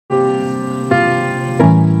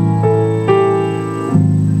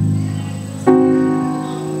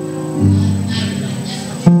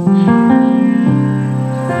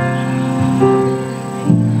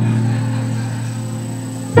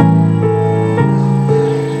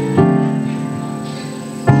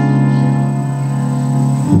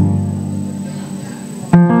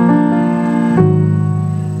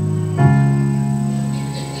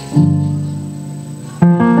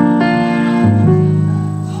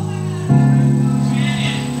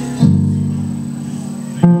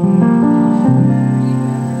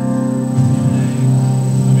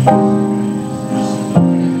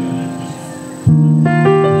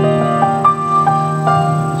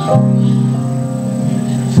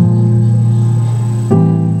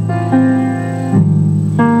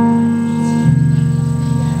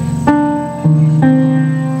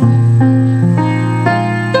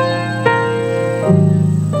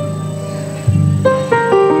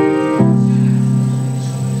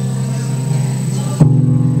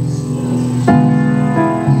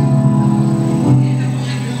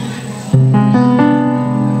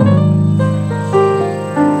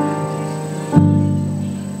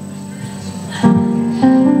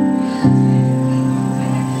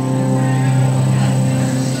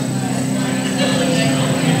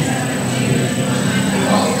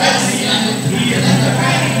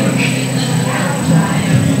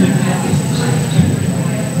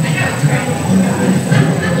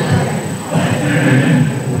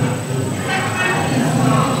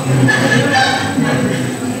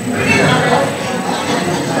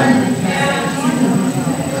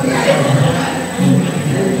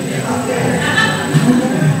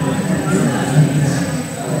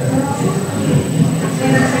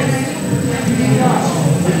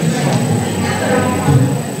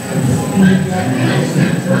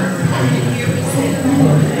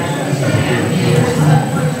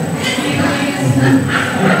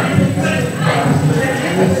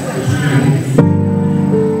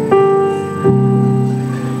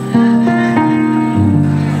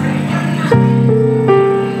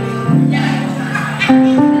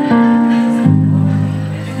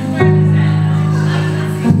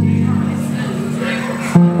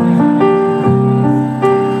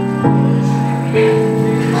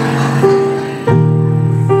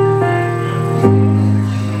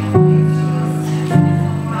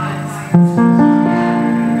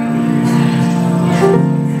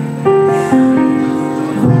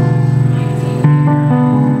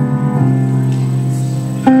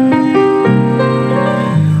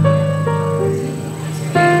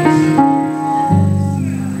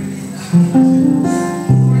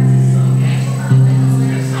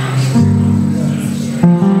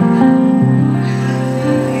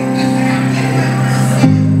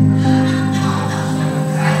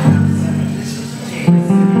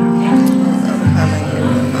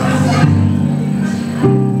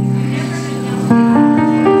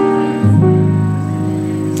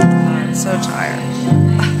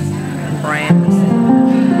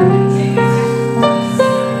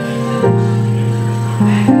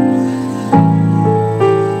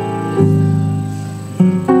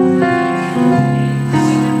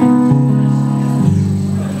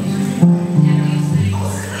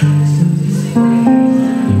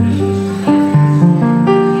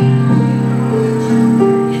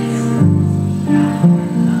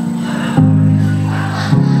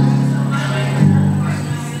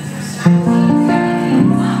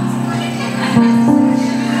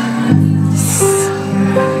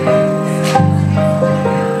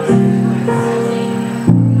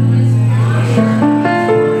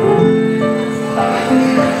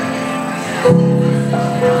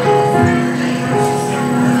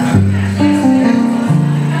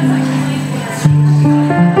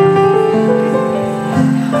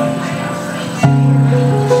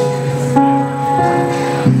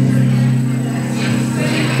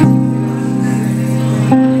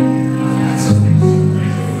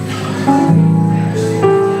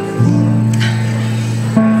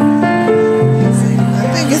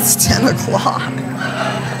o'clock.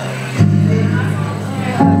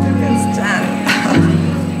 It's 10.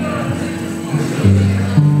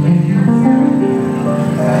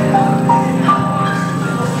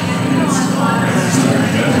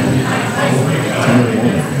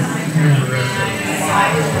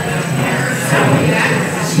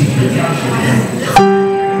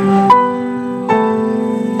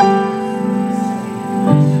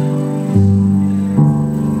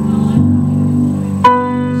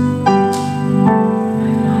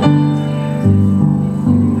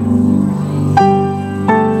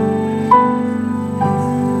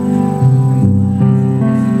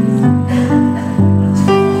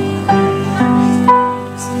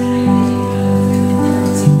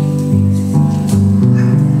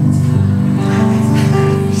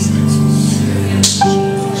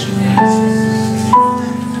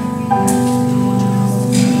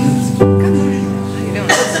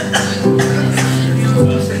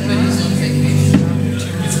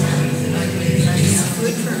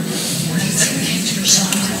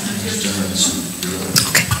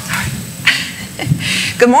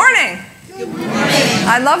 Good morning. Good morning.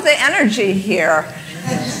 I love the energy here.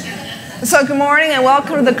 So good morning and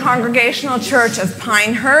welcome to the Congregational Church of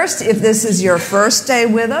Pinehurst. If this is your first day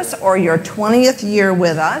with us or your 20th year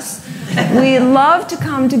with us, we love to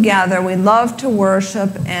come together, we love to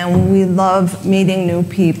worship, and we love meeting new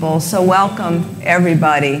people. So welcome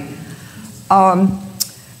everybody.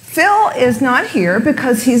 Phil is not here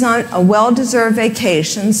because he's on a well-deserved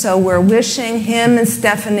vacation, so we're wishing him and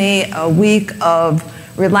Stephanie a week of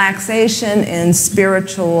relaxation and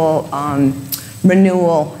spiritual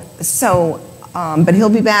renewal. So, but he'll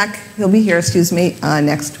be here,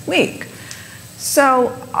 next week.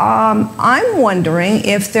 So I'm wondering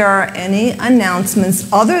if there are any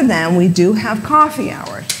announcements other than we do have coffee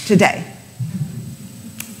hour today.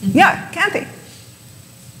 Yeah, Kathy.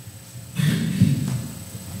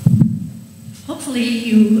 Hopefully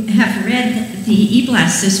you have read the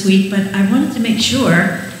e-blast this week, but I wanted to make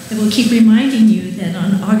sure that we'll keep reminding you that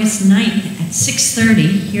on August 9th at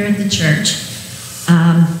 6:30 here at the church,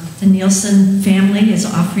 the Nielsen family is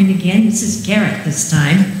offering again. This is Garrett this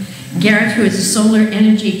time. Garrett, who is in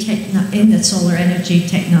the Solar Energy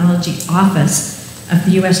Technology Office of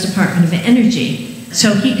the U.S. Department of Energy.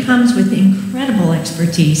 So he comes with incredible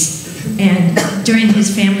expertise, and during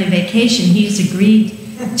his family vacation, he's agreed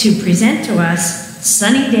to present to us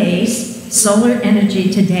sunny days, solar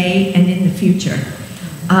energy today and in the future.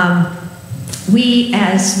 We,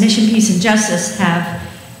 as Mission, Peace, and Justice, have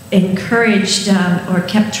encouraged or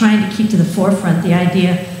kept trying to keep to the forefront the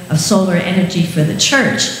idea of solar energy for the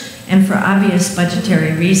church. And for obvious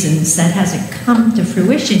budgetary reasons, that hasn't come to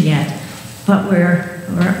fruition yet, but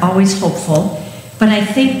we're always hopeful. But I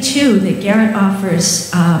think, too, that Garrett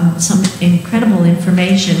offers some incredible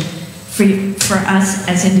information for us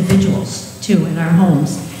as individuals, too, in our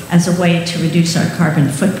homes, as a way to reduce our carbon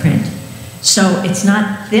footprint. So it's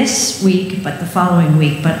not this week, but the following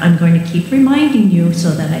week, but I'm going to keep reminding you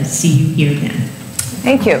so that I see you here then.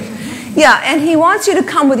 Thank you. Yeah, and he wants you to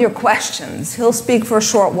come with your questions. He'll speak for a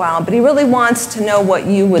short while, but he really wants to know what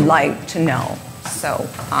you would like to know. So,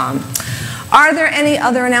 are there any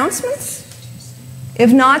other announcements?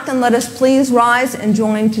 If not, then let us please rise and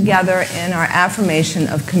join together in our affirmation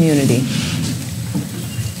of community.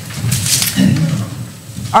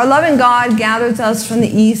 Our loving God gathers us from the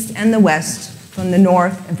east and the west, from the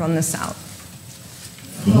north and from the south.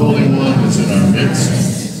 The Holy One is in our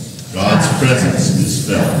midst. God's presence is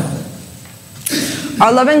felt.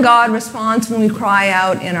 Our loving God responds when we cry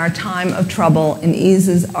out in our time of trouble and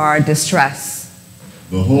eases our distress.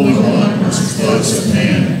 The Holy One is close at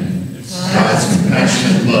hand. God's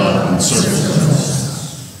compassionate love encircles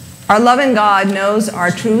us. Our loving God knows our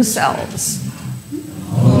true selves. The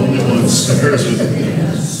Holy One stirs within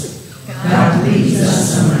us. God leads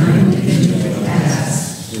us on unconditional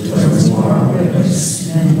paths towards moral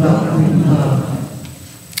goodness and welcoming love.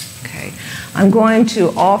 Okay, I'm going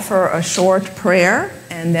to offer a short prayer,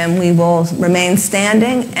 and then we will remain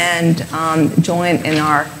standing and join in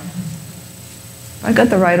our. I got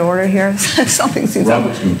the right order here. Something seems.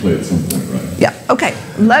 Robert's going to play at some point, right? Yeah. Okay.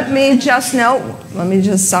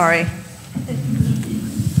 Sorry.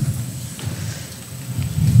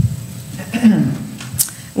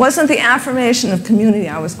 Wasn't the affirmation of community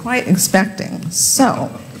I was quite expecting. So,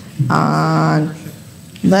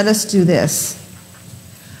 let us do this.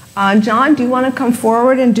 John, do you want to come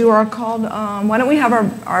forward and do our call? Why don't we have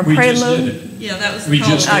our prelude? Just did it. Yeah, that was we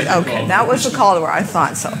just did the okay, call. that was the call to where I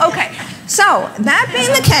thought so. Okay, so that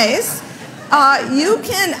being the case, you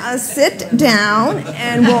can sit down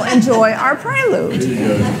and we'll enjoy our prelude.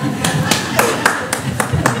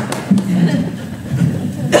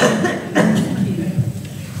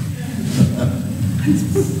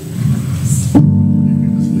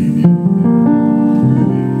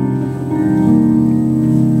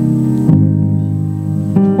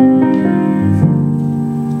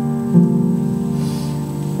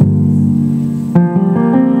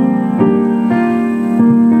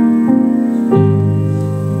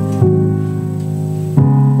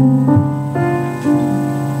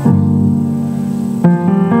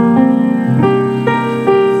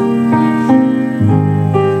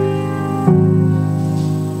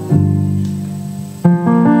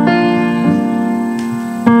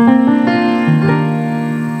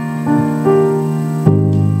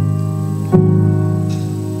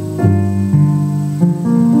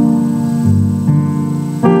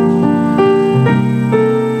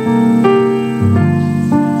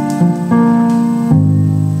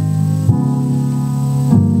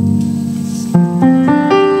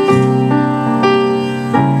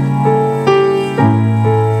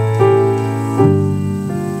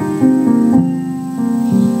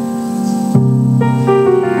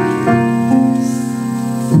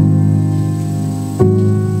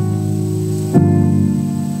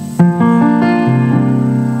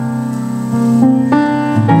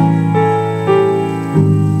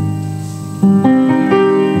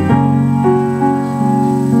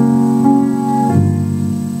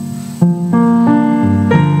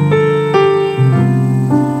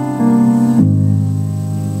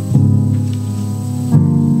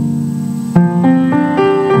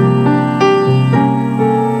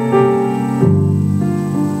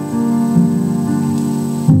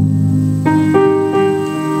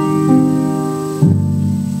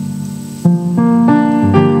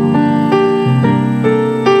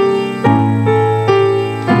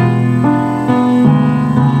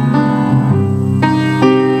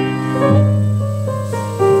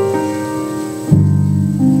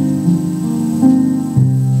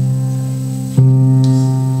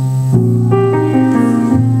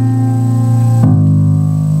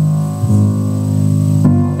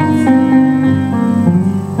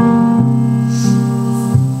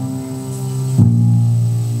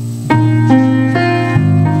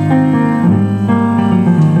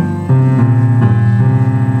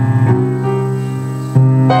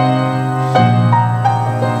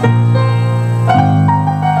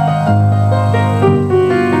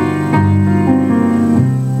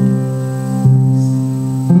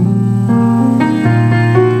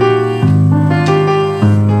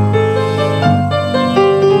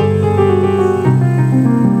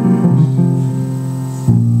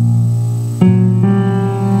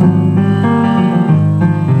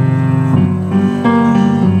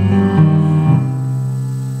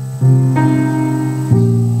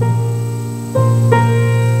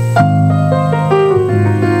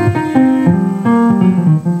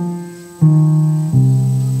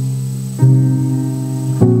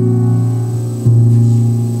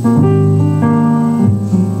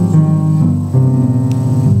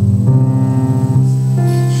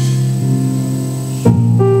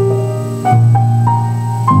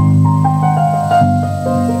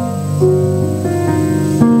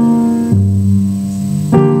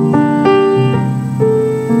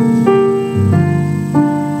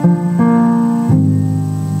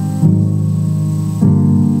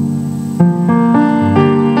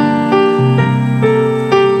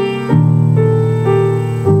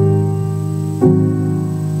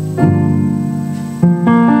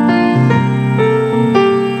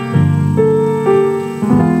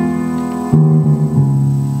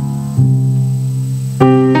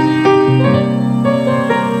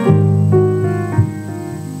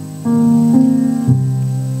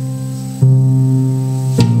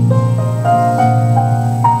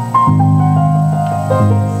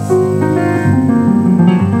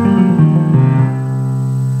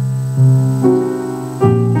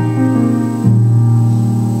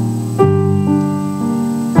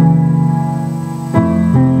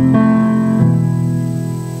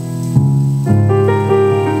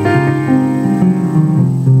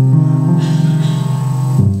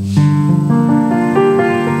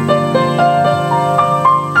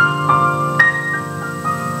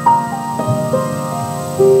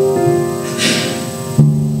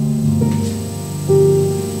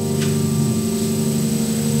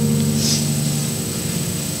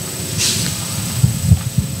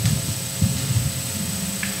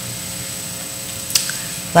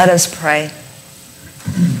 Let us pray.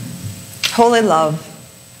 Holy love,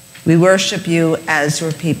 we worship you as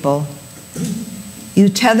your people. You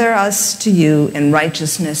tether us to you in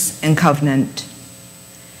righteousness and covenant.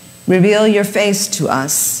 Reveal your face to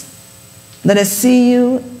us. Let us see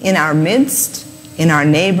you in our midst, in our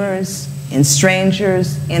neighbors, in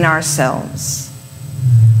strangers, in ourselves.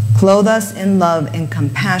 Clothe us in love and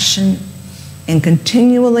compassion, and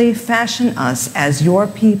continually fashion us as your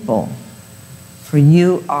people, for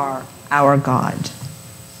you are our God.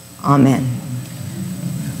 Amen.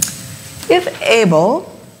 If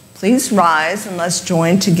able, please rise and let's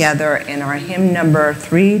join together in our hymn number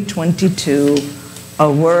 322,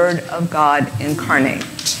 A Word of God Incarnate.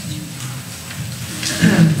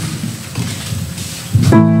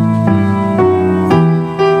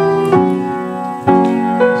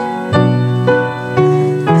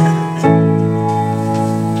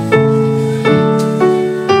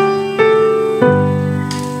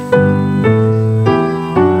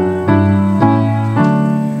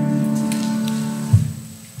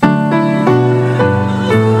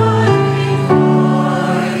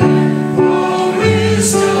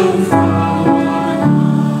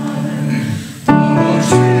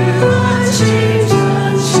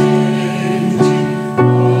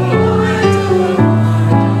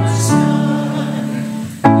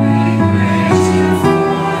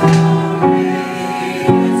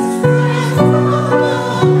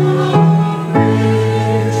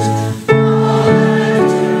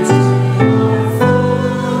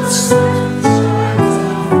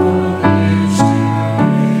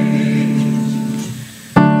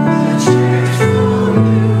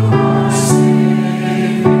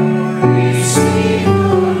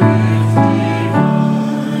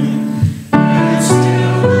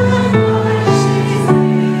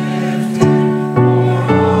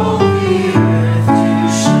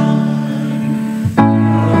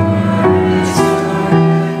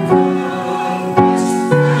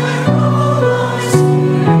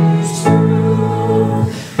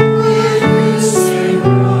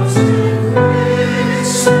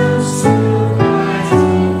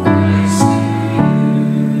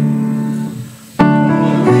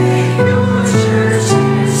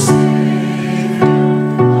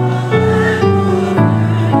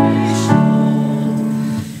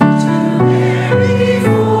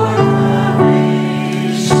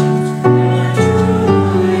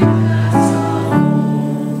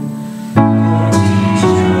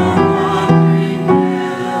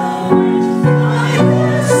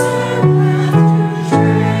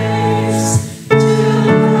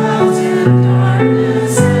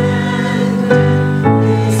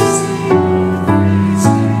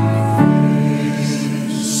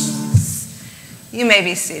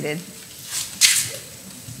 Be seated.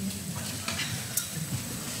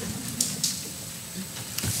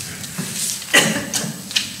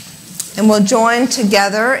 And we'll join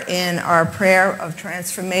together in our prayer of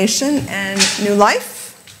transformation and new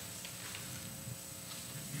life.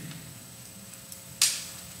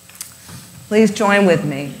 Please join with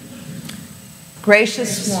me.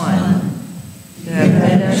 Gracious One, you have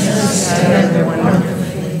led us together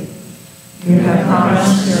wonderfully. You have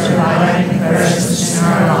promised your abiding presence in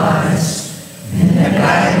our lives and have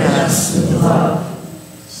guided us with love.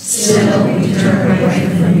 Still we turn away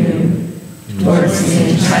from you towards the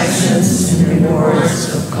enticements and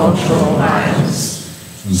rewards of cultural violence,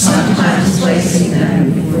 sometimes placing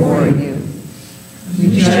them before you.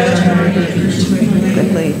 We judge our neighbors too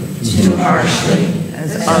quickly, too harshly,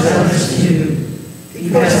 as others do,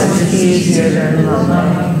 because it's easier than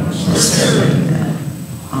loving or serving them.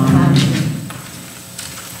 Amen.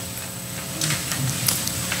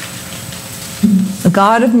 The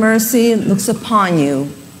God of mercy looks upon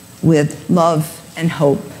you with love and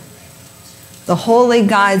hope. The Holy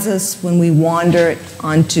guides us when we wander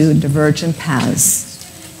onto divergent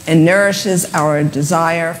paths and nourishes our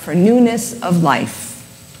desire for newness of life.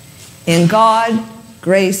 In God,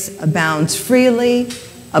 grace abounds freely,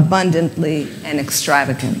 abundantly, and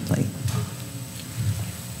extravagantly.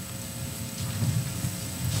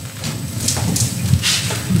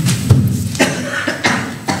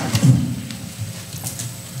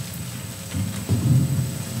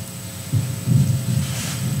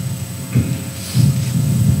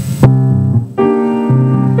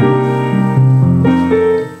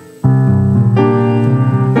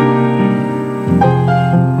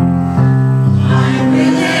 I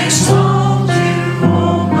will exalt you, O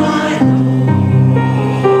my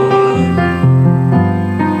Lord.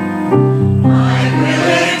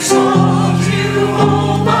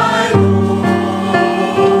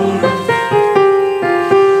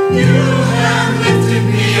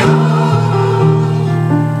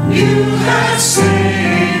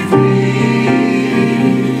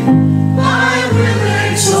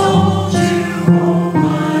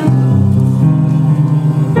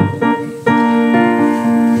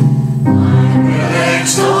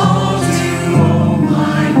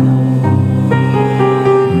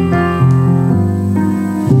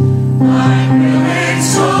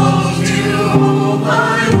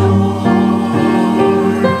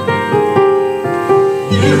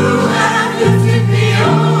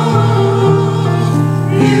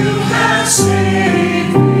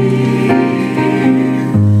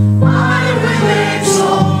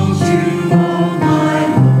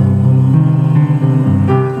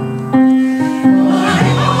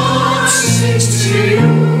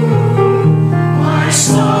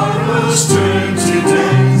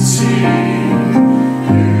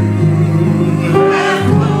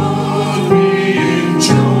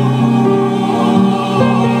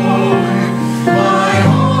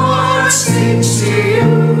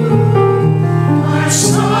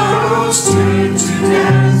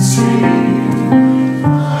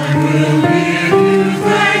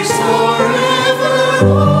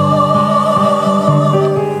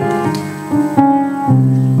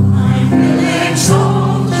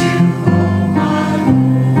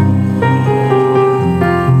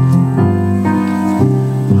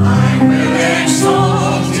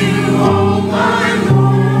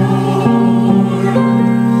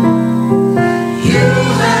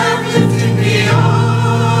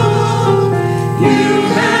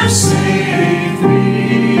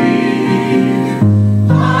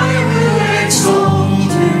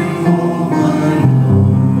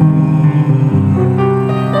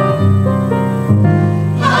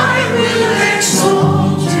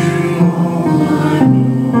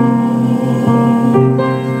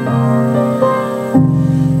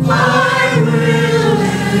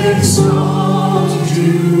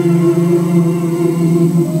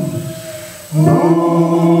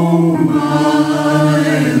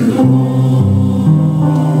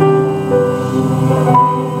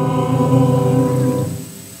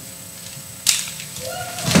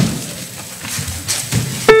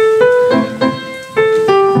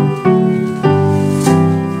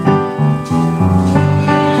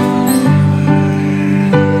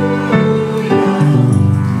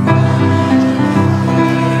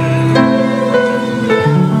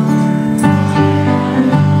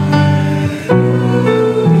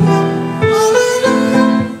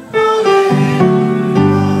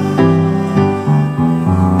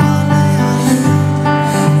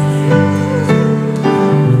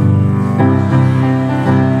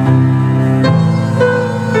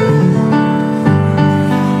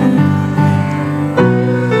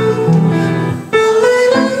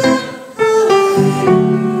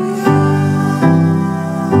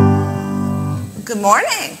 Good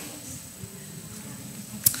morning.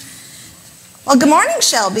 Well, good morning,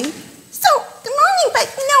 Shelby. So, good morning,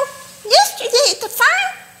 but yesterday at the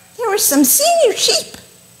farm, there were some senior sheep,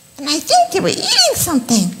 and I think they were eating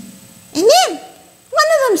something. And then one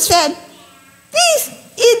of them said, these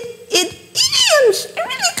idioms are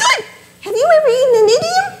really good. Have you ever eaten an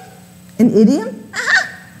idiom? An idiom?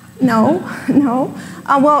 No.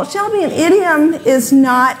 Well, Shelby, an idiom is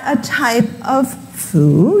not a type of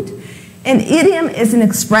food. An idiom is an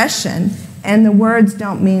expression, and the words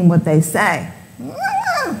don't mean what they say.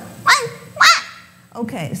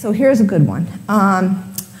 Okay, so here's a good one.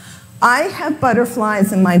 I have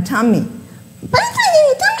butterflies in my tummy. Butterflies in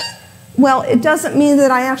your tummy? Well, it doesn't mean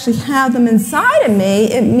that I actually have them inside of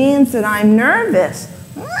me. It means that I'm nervous.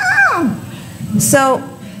 So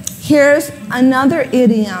here's another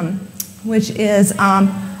idiom, which is,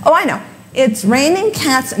 oh, I know. It's raining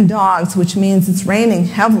cats and dogs, which means it's raining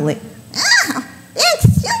heavily.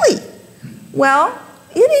 That's silly. Well,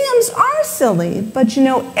 idioms are silly, but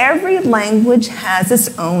every language has its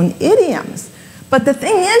own idioms. But the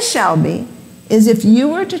thing is, Shelby, is if you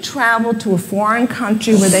were to travel to a foreign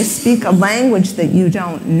country where they speak a language that you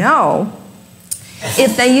don't know,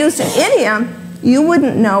 if they use an idiom, you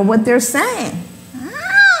wouldn't know what they're saying.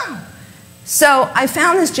 So I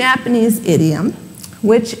found this Japanese idiom,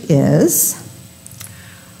 which is,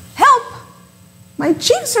 help, my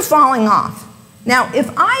cheeks are falling off. Now, if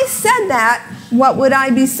I said that, what would I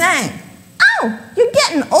be saying? Oh, you're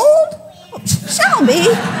getting old? Shelby,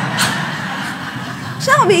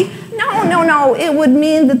 no. It would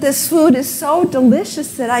mean that this food is so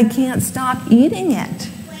delicious that I can't stop eating it.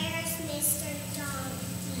 Where's Mr.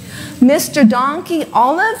 Donkey? Mr. Donkey,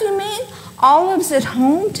 Olive, you mean? Olive's at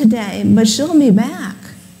home today, but she'll be back.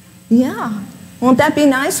 Yeah. Won't that be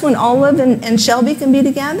nice when Olive and Shelby can be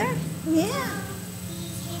together? Yeah.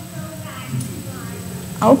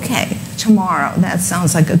 Okay, tomorrow. That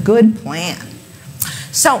sounds like a good plan.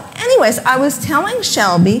 So anyways, I was telling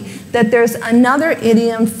Shelby that there's another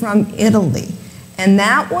idiom from Italy. And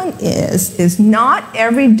that one is not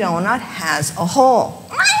every donut has a hole.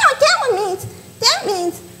 I know what that one means. That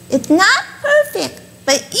means it's not perfect,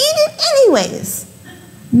 but eat it anyways.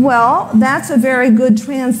 Well, that's a very good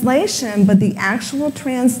translation, but the actual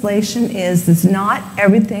translation is not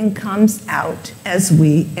everything comes out as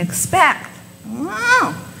we expect.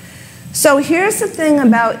 Wow. So here's the thing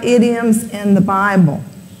about idioms in the Bible.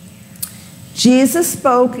 Jesus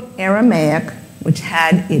spoke Aramaic, which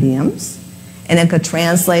had idioms, and it got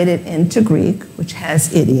translated into Greek, which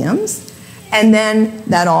has idioms, and then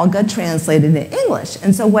that all got translated in English.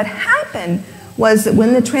 And so what happened was that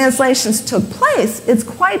when the translations took place, it's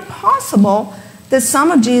quite possible that some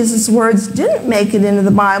of Jesus' words didn't make it into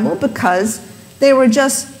the Bible because they were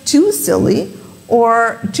just too silly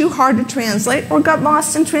or too hard to translate or got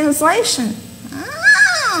lost in translation.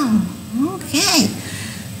 Oh, okay.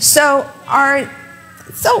 So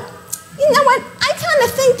you know what? I kind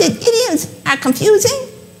of think that idioms are confusing.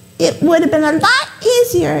 It would have been a lot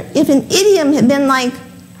easier if an idiom had been like,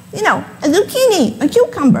 you know, a zucchini, a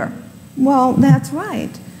cucumber. Well, that's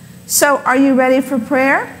right. So are you ready for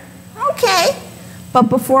prayer? Okay. But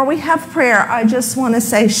before we have prayer, I just want to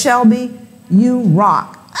say, Shelby, you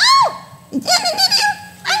rock. Oh, I know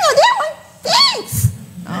that one. Thanks.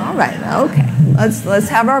 All right, okay. Let's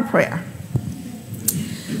have our prayer.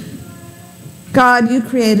 God, you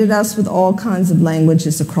created us with all kinds of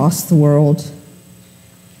languages across the world,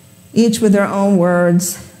 each with their own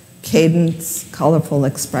words, cadence, colorful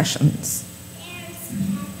expressions.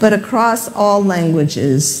 But across all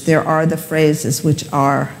languages, there are the phrases which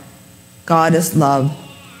are, God is love,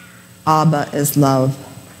 Abba is love,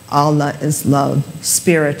 Allah is love,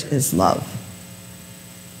 Spirit is love.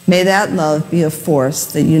 May that love be a force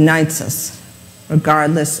that unites us,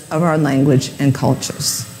 regardless of our language and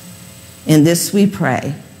cultures. In this we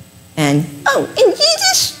pray. And, oh, in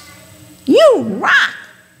Jesus, you rock.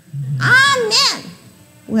 Amen.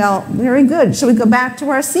 Well, very good. Shall we go back to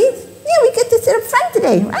our seats? Yeah, we get to sit up front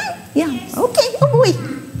today, right? Yeah, okay. Oh, boy.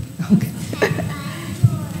 Okay.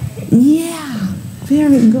 Yeah,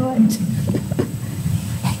 very good.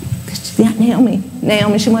 Yeah,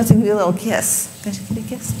 Naomi, she wants to give you a little kiss. Could you give a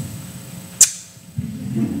kiss?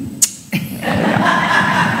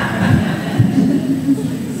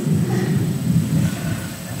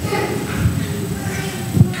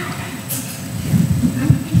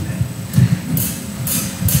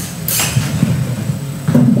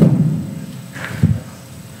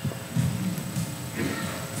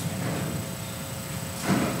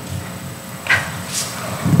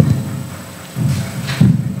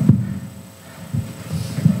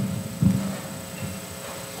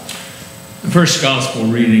 The first gospel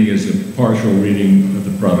reading is a partial reading of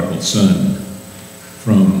the prodigal son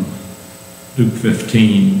from Luke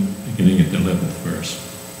 15, beginning at the 11th verse.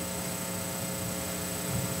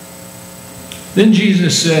 Then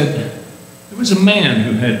Jesus said, there was a man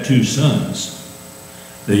who had 2 sons.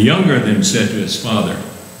 The younger of them said to his father,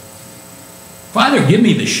 Father, give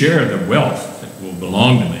me the share of the wealth that will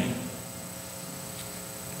belong to me.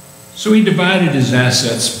 So he divided his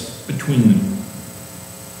assets between them.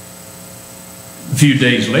 A few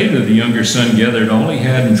days later, the younger son gathered all he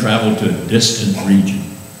had and traveled to a distant region.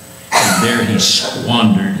 And there he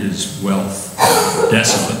squandered his wealth,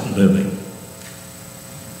 desolate living.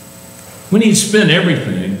 When he'd spent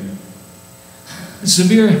everything, a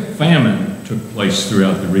severe famine took place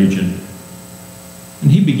throughout the region,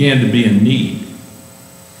 and he began to be in need.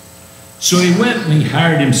 So he went and he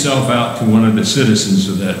hired himself out to one of the citizens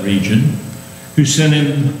of that region, who sent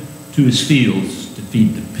him to his fields to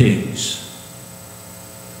feed the pigs.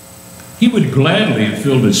 He would gladly have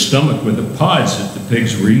filled his stomach with the pods that the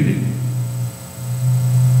pigs were eating.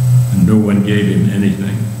 And no one gave him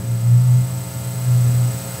anything.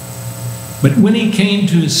 But when he came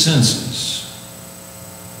to his senses,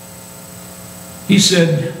 he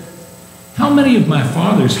said, how many of my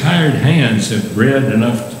father's hired hands have bread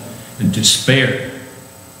enough and to spare?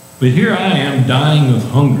 But here I am dying of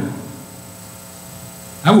hunger.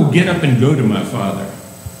 I will get up and go to my father,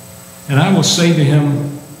 and I will say to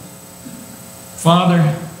him, Father,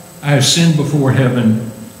 I have sinned before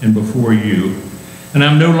heaven and before you, and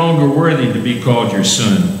I'm no longer worthy to be called your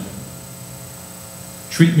son.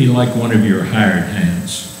 Treat me like one of your hired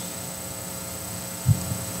hands.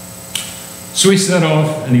 So he set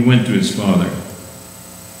off and he went to his father.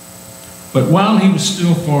 But while he was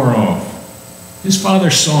still far off, his father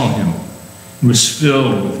saw him and was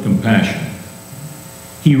filled with compassion.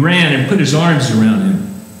 He ran and put his arms around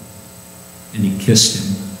him, and he kissed him.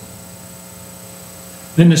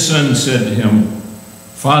 Then the son said to him,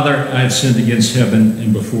 Father, I have sinned against heaven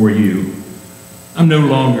and before you. I'm no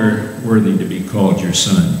longer worthy to be called your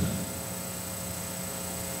son.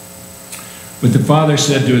 But the father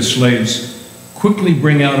said to his slaves, quickly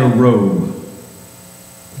bring out a robe,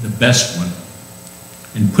 the best one.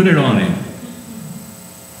 and put it on him.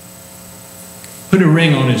 Put a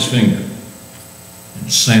ring on his finger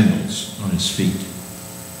and sandals on his feet.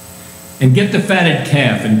 And get the fatted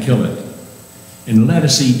calf and kill it, and let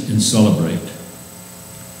us eat and celebrate.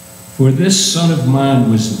 For this son of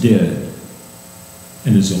mine was dead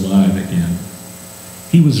and is alive again.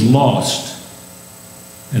 He was lost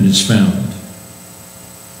and is found.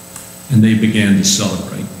 And they began to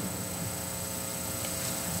celebrate.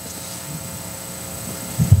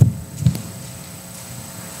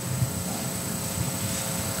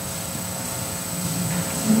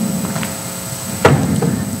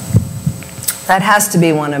 That has to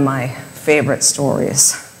be one of my favorite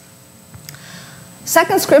stories.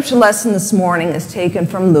 Second scripture lesson this morning is taken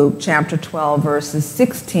from Luke chapter 12, verses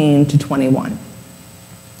 16 to 21.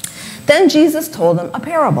 Then Jesus told them a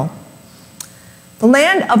parable. The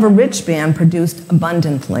land of a rich man produced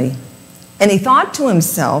abundantly, and he thought to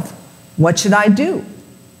himself, "What should I do?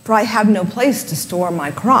 For I have no place to store my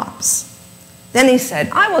crops." Then he said,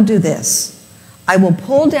 "I will do this. I will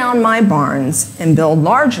pull down my barns and build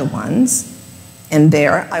larger ones, and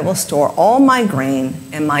there I will store all my grain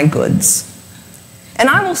and my goods. And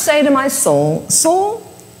I will say to my soul, 'Soul,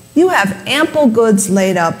 you have ample goods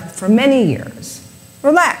laid up for many years.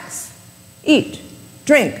 Relax, eat,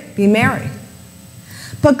 drink, be merry.'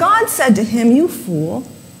 But God said to him, 'You fool,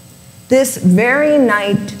 this very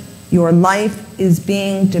night your life is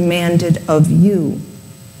being demanded of you.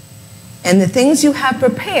 And the things you have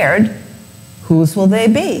prepared, whose will they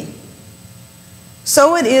be?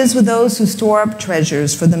 So it is with those who store up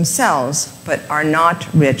treasures for themselves, but are not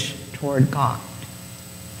rich toward God."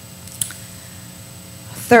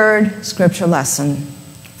 Third scripture lesson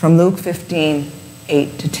from Luke 15,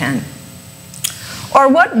 8 to 10. "Or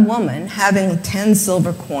what woman, having 10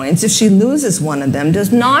 silver coins, if she loses one of them,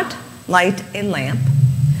 does not light a lamp,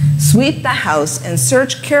 sweep the house, and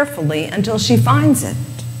search carefully until she finds it?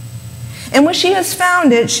 And when she has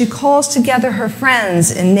found it, she calls together her friends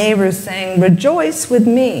and neighbors, saying, 'Rejoice with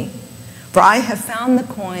me, for I have found the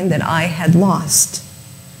coin that I had lost.'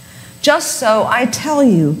 Just so, I tell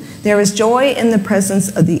you, there is joy in the presence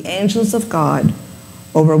of the angels of God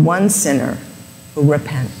over one sinner who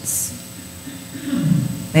repents."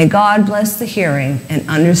 May God bless the hearing and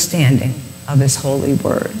understanding of his holy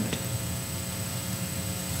word.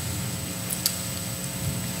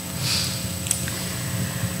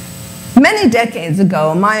 Many decades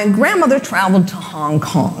ago, my grandmother traveled to Hong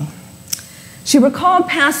Kong. She recalled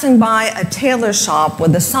passing by a tailor shop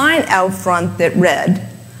with a sign out front that read,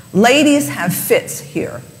 "Ladies have fits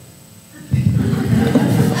here."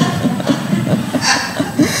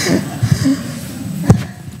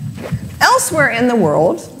 Elsewhere in the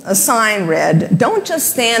world, a sign read, "Don't just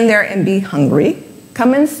stand there and be hungry.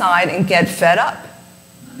 Come inside and get fed up."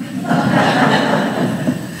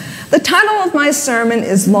 The title of my sermon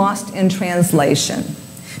is Lost in Translation,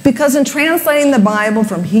 because in translating the Bible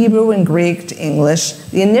from Hebrew and Greek to English,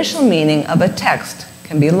 the initial meaning of a text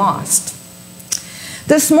can be lost.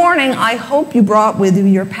 This morning, I hope you brought with you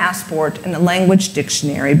your passport and a language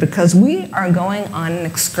dictionary, because we are going on an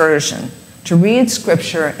excursion to read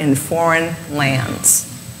scripture in foreign lands.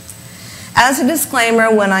 As a disclaimer,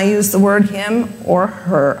 when I use the word him or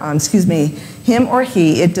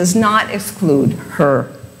he, it does not exclude her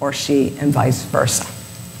or she, and vice versa.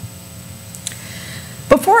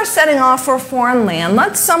 Before setting off for a foreign land,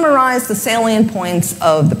 let's summarize the salient points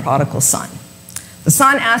of the prodigal son. The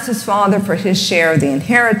son asks his father for his share of the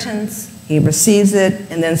inheritance. He receives it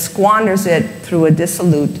and then squanders it through a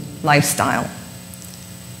dissolute lifestyle.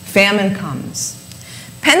 Famine comes.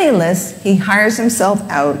 Penniless, he hires himself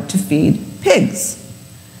out to feed pigs.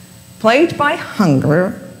 Plagued by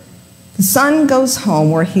hunger, the son goes home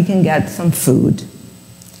where he can get some food.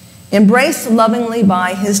 Embraced lovingly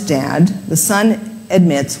by his dad, the son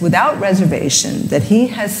admits without reservation that he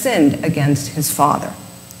has sinned against his father.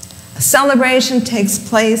 A celebration takes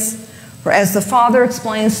place, for as the father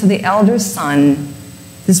explains to the elder son,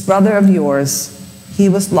 "This brother of yours, he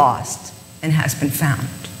was lost and has been found."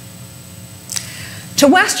 To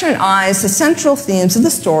Western eyes, the central themes of the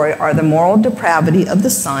story are the moral depravity of the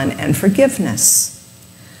son and forgiveness.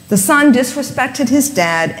 The son disrespected his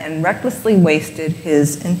dad and recklessly wasted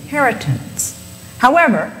his inheritance.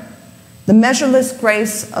 However, the measureless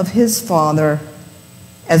grace of his father,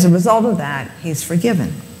 as a result of that, he's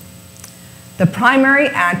forgiven. The primary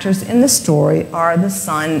actors in the story are the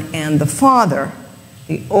son and the father.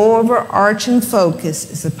 The overarching focus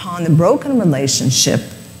is upon the broken relationship,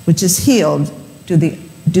 which is healed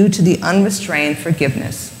due to the unrestrained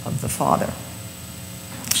forgiveness of the father.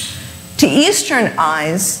 To Eastern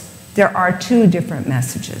eyes, there are two different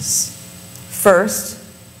messages. First,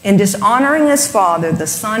 In dishonoring his father, the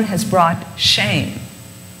son has brought shame,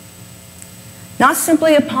 not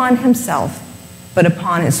simply upon himself, but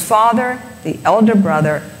upon his father, the elder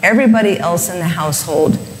brother, everybody else in the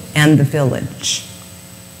household, and the village.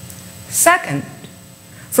 Second,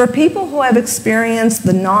 for people who have experienced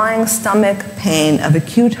the gnawing stomach pain of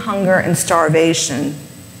acute hunger and starvation,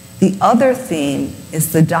 the other theme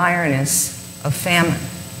is the direness of famine.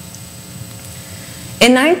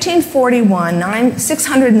 In 1941,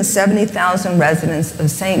 670,000 residents of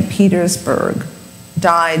St. Petersburg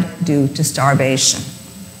died due to starvation.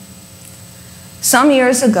 Some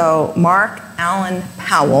years ago, Mark Allen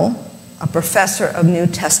Powell, a professor of New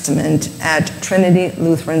Testament at Trinity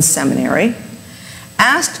Lutheran Seminary,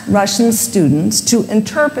 asked Russian students to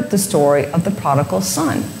interpret the story of the prodigal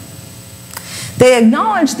son. They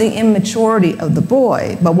acknowledged the immaturity of the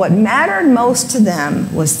boy, but what mattered most to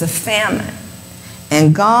them was the famine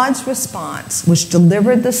and God's response, which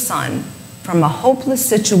delivered the son from a hopeless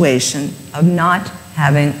situation of not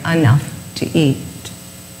having enough to eat.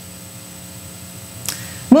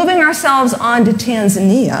 Moving ourselves on to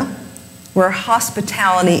Tanzania, where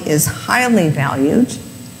hospitality is highly valued,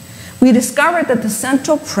 we discovered that the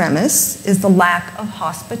central premise is the lack of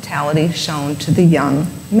hospitality shown to the young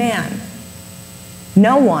man.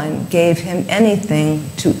 No one gave him anything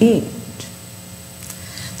to eat.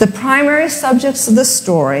 The primary subjects of the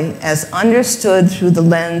story, as understood through the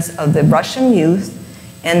lens of the Russian youth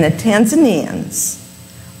and the Tanzanians,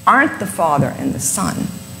 aren't the father and the son.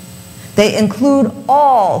 They include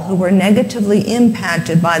all who were negatively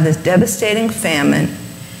impacted by this devastating famine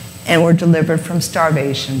and were delivered from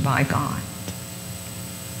starvation by God.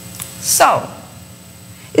 So,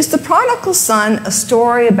 is the prodigal son a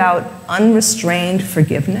story about unrestrained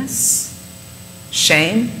forgiveness,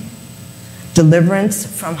 shame, deliverance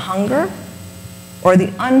from hunger, or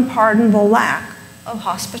the unpardonable lack of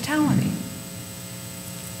hospitality?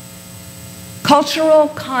 Cultural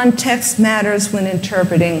context matters when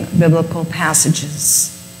interpreting biblical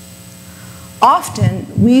passages. Often,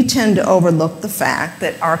 we tend to overlook the fact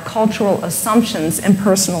that our cultural assumptions and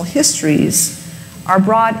personal histories are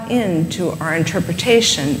brought into our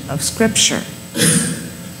interpretation of Scripture.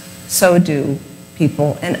 So do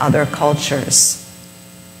people in other cultures.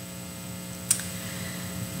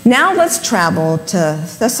 Now let's travel to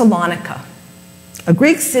Thessalonica, a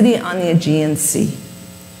Greek city on the Aegean Sea.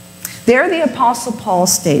 There the Apostle Paul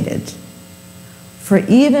stated, "For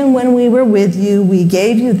even when we were with you, we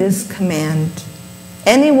gave you this command: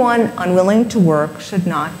 anyone unwilling to work should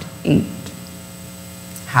not eat."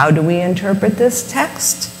 How do we interpret this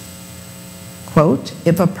text? Quote,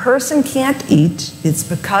 "If a person can't eat, it's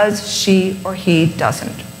because she or he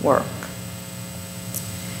doesn't work."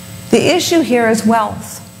 The issue here is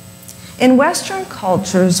wealth. In Western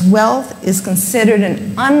cultures, wealth is considered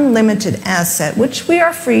an unlimited asset, which we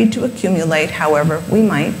are free to accumulate however we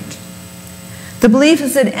might. The belief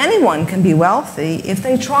is that anyone can be wealthy if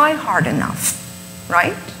they try hard enough,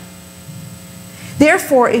 right?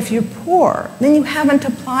 Therefore, if you're poor, then you haven't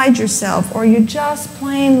applied yourself or you're just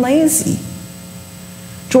plain lazy.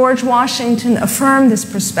 George Washington affirmed this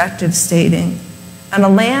perspective, stating, "On a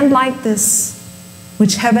land like this,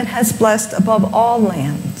 which heaven has blessed above all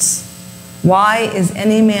lands, why is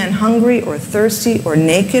any man hungry or thirsty or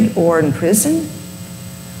naked or in prison?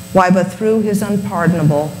 Why, but through his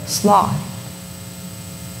unpardonable sloth."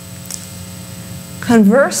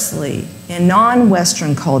 Conversely, in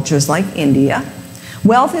non-Western cultures like India,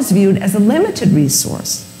 wealth is viewed as a limited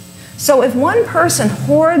resource. So if one person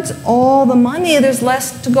hoards all the money, there's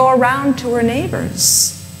less to go around to her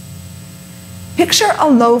neighbors. Picture a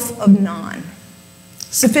loaf of naan,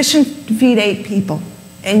 sufficient to feed 8 people,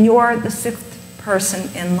 and you're the 6th person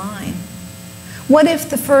in line. What if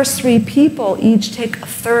the first 3 people each take a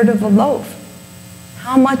third of a loaf?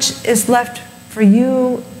 How much is left for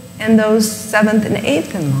you and those 7th and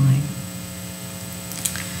 8th in line?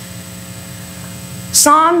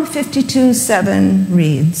 Psalm 52:7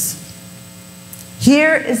 reads,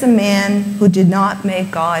 "Here is a man who did not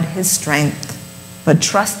make God his strength, but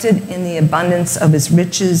trusted in the abundance of his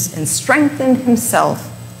riches and strengthened himself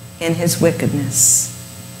in his wickedness."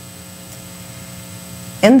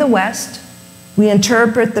 In the West, we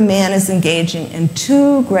interpret the man as engaging in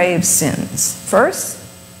 2 grave sins. First,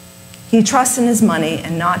 he trusts in his money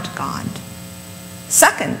and not God.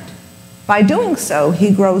 Second, by doing so,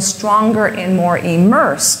 he grows stronger and more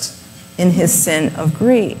immersed in his sin of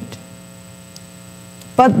greed.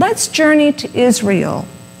 But let's journey to Israel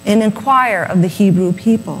and inquire of the Hebrew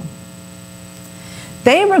people.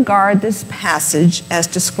 They regard this passage as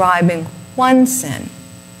describing one sin,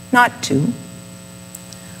 not 2.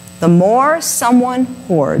 The more someone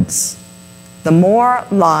hoards, the more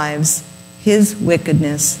lives his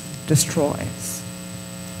wickedness destroys.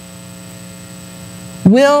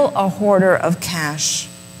 Will a hoarder of cash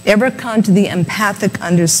ever come to the empathic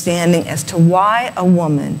understanding as to why a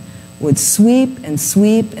woman would sweep and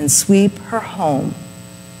sweep and sweep her home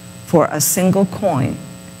for a single coin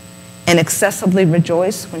and excessively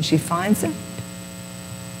rejoice when she finds it?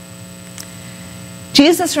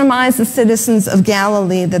 Jesus reminds the citizens of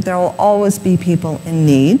Galilee that there will always be people in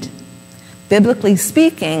need. Biblically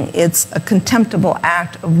speaking, it's a contemptible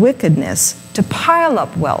act of wickedness to pile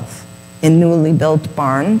up wealth in newly built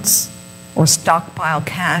barns or stockpile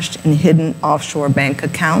cash in hidden offshore bank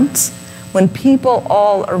accounts when people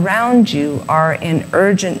all around you are in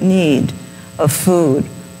urgent need of food,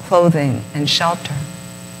 clothing, and shelter.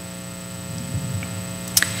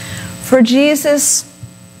 For Jesus,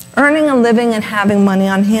 earning a living and having money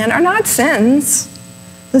on hand are not sins.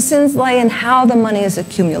 The sins lay in how the money is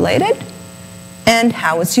accumulated and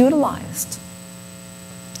how it's utilized.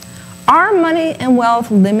 Are money and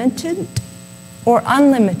wealth limited or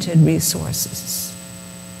unlimited resources?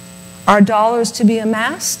 Are dollars to be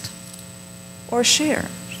amassed or shared?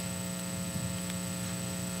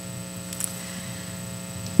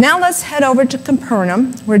 Now let's head over to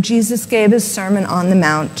Capernaum, where Jesus gave his Sermon on the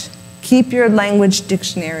Mount. Keep your language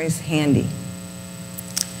dictionaries handy.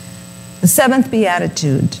 The seventh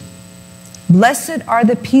beatitude. Blessed are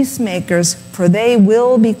the peacemakers, for they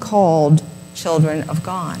will be called children of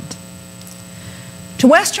God. To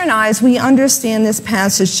Western eyes, we understand this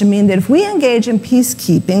passage to mean that if we engage in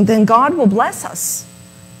peacekeeping, then God will bless us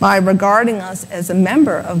by regarding us as a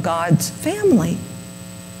member of God's family.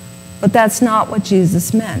 But that's not what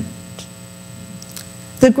Jesus meant.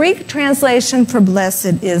 The Greek translation for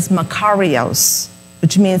blessed is makarios,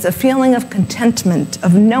 which means a feeling of contentment,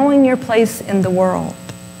 of knowing your place in the world.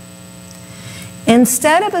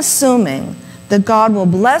 Instead of assuming that God will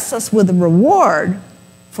bless us with a reward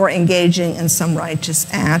for engaging in some righteous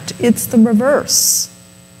act, it's the reverse.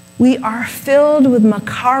 We are filled with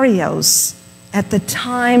makarios at the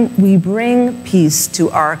time we bring peace to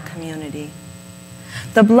our community.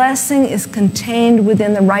 The blessing is contained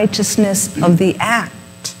within the righteousness of the act.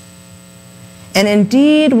 And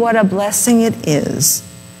indeed, what a blessing it is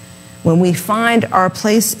when we find our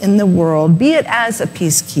place in the world, be it as a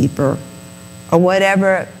peacekeeper or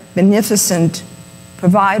whatever beneficent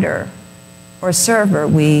provider or server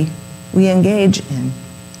we engage in.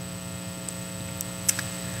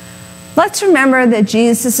 Let's remember that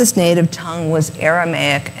Jesus' native tongue was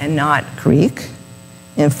Aramaic and not Greek.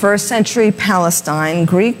 In first century Palestine,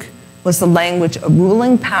 Greek was the language of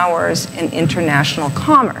ruling powers in international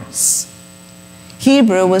commerce.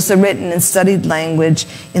 Hebrew was the written and studied language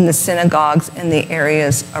in the synagogues in the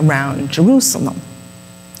areas around Jerusalem.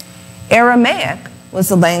 Aramaic was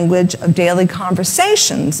the language of daily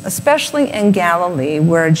conversations, especially in Galilee,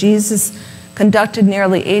 where Jesus conducted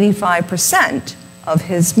nearly 85% of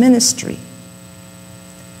his ministry.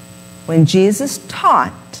 When Jesus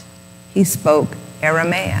taught, he spoke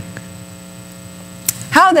Aramaic.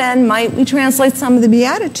 How then might we translate some of the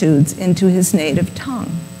Beatitudes into his native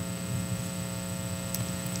tongue?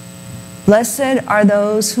 Blessed are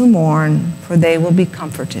those who mourn, for they will be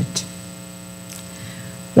comforted.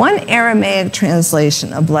 One Aramaic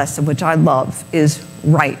translation of blessed, which I love, is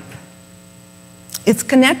ripe. It's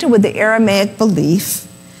connected with the Aramaic belief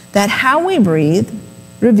that how we breathe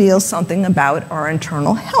reveals something about our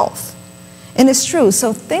internal health. And it's true.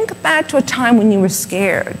 So think back to a time when you were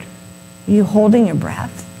scared. Are you holding your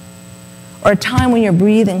breath? Or a time when you're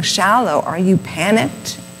breathing shallow. Are you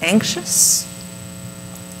panicked, anxious?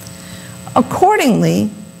 Accordingly,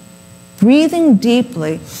 breathing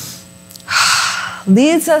deeply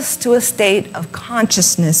leads us to a state of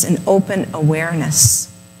consciousness and open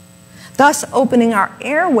awareness. Thus, opening our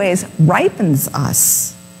airways ripens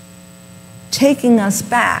us, taking us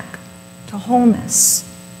back to wholeness.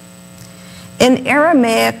 In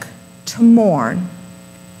Aramaic, to mourn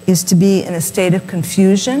is to be in a state of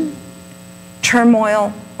confusion,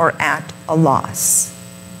 turmoil, or at a loss.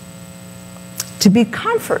 To be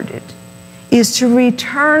comforted is to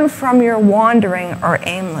return from your wandering or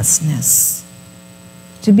aimlessness,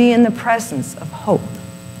 to be in the presence of hope.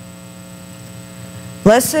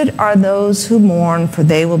 Blessed are those who mourn, for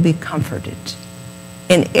they will be comforted.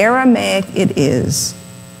 In Aramaic it is,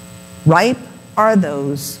 ripe are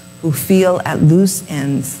those who feel at loose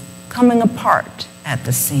ends, coming apart at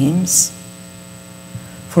the seams,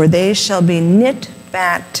 for they shall be knit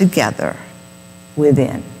back together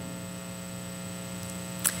within.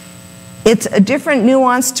 It's a different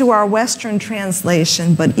nuance to our Western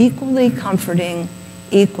translation, but equally comforting,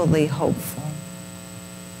 equally hopeful.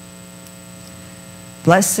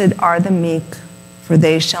 Blessed are the meek, for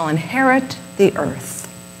they shall inherit the earth.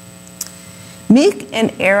 Meek in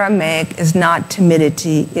Aramaic is not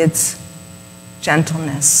timidity, it's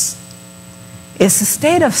gentleness. It's a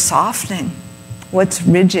state of softening what's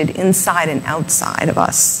rigid inside and outside of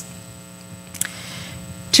us.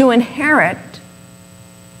 To inherit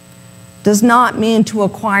does not mean to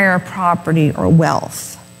acquire property or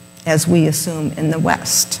wealth, as we assume in the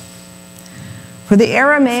West. For the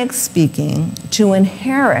Aramaic speaking, to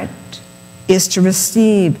inherit is to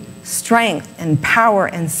receive strength and power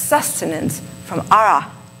and sustenance from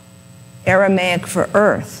Ara, Aramaic for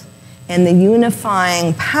earth, and the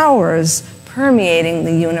unifying powers permeating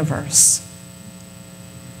the universe.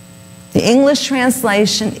 The English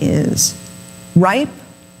translation is, ripe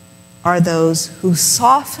are those who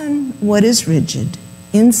soften what is rigid,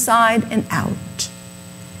 inside and out.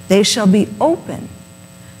 They shall be open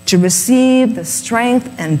to receive the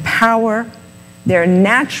strength and power, their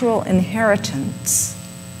natural inheritance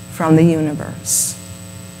from the universe.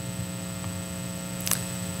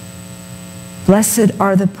 Blessed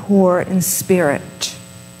are the poor in spirit,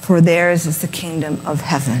 for theirs is the kingdom of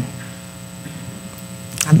heaven.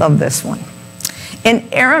 I love this one. In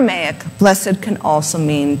Aramaic, blessed can also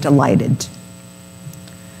mean delighted.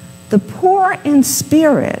 The poor in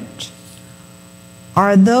spirit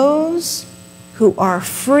are those who are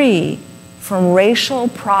free from racial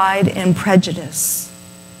pride and prejudice,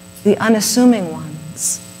 the unassuming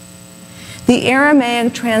ones. The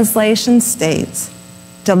Aramaic translation states,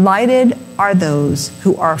 delighted are those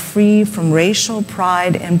who are free from racial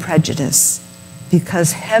pride and prejudice,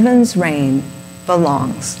 because heaven's reign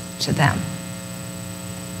belongs to them.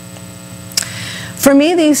 For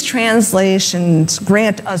me, these translations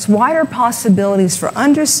grant us wider possibilities for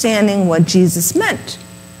understanding what Jesus meant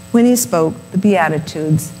when he spoke the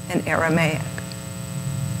Beatitudes in Aramaic.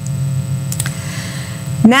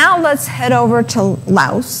 Now let's head over to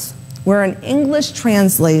Laos, where an English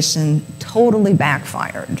translation totally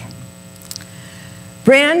backfired.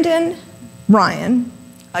 Brandon Ryan,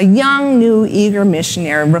 a young, new, eager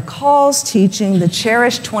missionary, recalls teaching the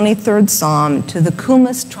cherished 23rd Psalm to the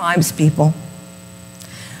Kumis tribespeople.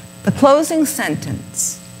 The closing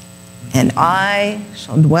sentence, and I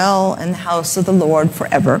shall dwell in the house of the Lord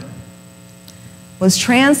forever, was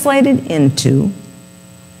translated into,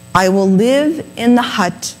 I will live in the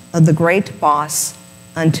hut of the great boss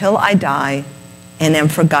until I die and am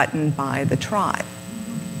forgotten by the tribe.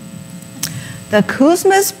 The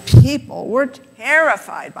Kumis people were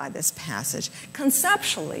terrified by this passage.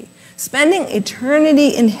 Conceptually, spending eternity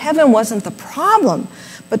in heaven wasn't the problem,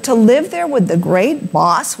 but to live there with the great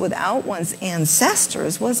boss without one's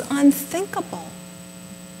ancestors was unthinkable.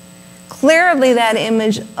 Clearly, that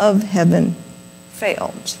image of heaven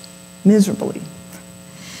failed miserably.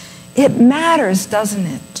 It matters, doesn't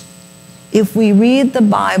it, if we read the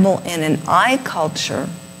Bible in an I culture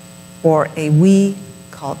or a we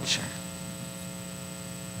culture.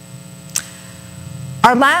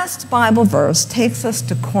 Our last Bible verse takes us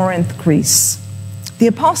to Corinth, Greece. The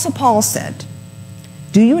Apostle Paul said,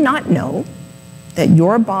 do you not know that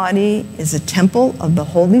your body is a temple of the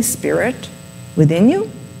Holy Spirit within you?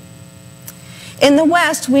 In the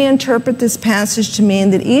West, we interpret this passage to mean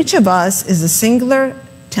that each of us is a singular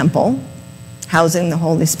temple housing the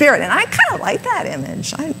Holy Spirit. And I kind of like that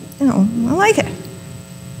image. I like it.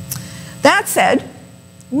 That said,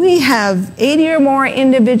 we have 80 or more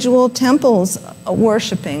individual temples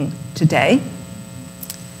worshiping today.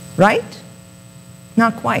 Right?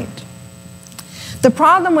 Not quite. The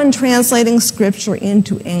problem when translating Scripture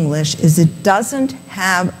into English is it doesn't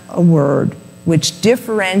have a word which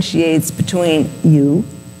differentiates between you,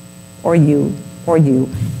 or you, or you,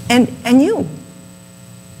 and you.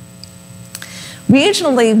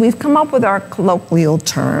 Regionally, we've come up with our colloquial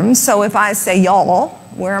terms. So if I say y'all,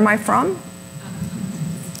 where am I from?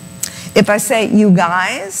 If I say you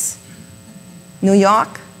guys, New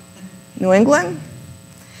York, New England?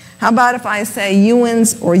 How about if I say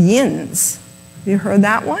you'ns or yins? Have you heard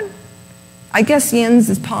that one? I guess yins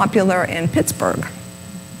is popular in Pittsburgh.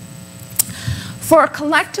 For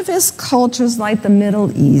collectivist cultures like the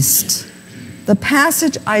Middle East, the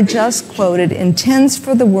passage I just quoted intends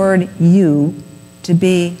for the word you to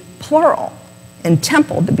be plural and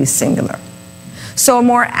temple to be singular. So a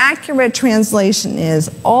more accurate translation is,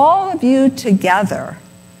 all of you together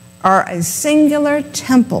are a singular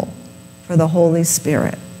temple for the Holy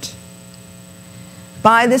Spirit.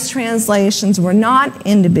 By this translations, we're not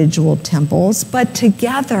individual temples, but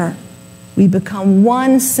together we become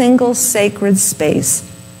one single sacred space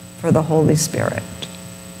for the Holy Spirit.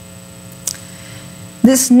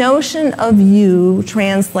 This notion of you,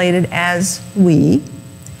 translated as we,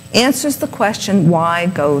 answers the question, why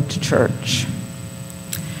go to church?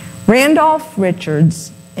 Randolph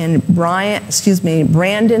Richards and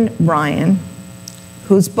Brandon Ryan,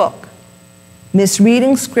 whose book,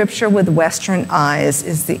 Misreading Scripture with Western Eyes,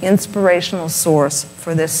 is the inspirational source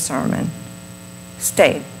for this sermon,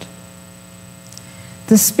 state,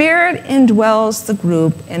 the Spirit indwells the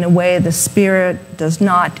group in a way the Spirit does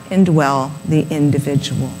not indwell the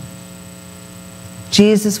individual.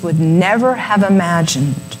 Jesus would never have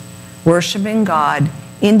imagined worshiping God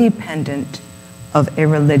independent of a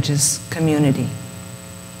religious community.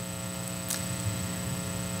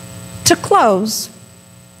 To close,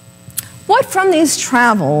 what from these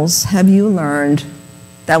travels have you learned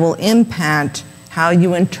that will impact how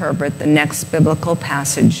you interpret the next biblical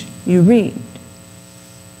passage you read?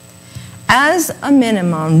 As a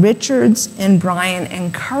minimum, Richards and Bryan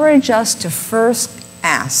encourage us to first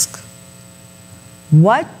ask,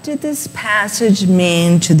 what did this passage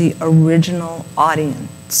mean to the original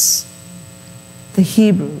audience? The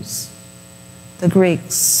Hebrews, the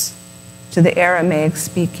Greeks, to the Aramaic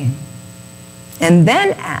speaking. And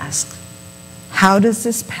then ask, how does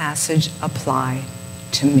this passage apply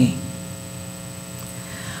to me?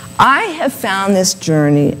 I have found this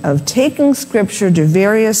journey of taking Scripture to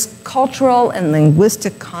various cultural and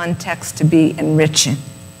linguistic contexts to be enriching.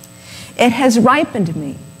 It has ripened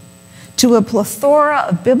me to a plethora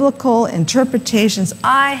of biblical interpretations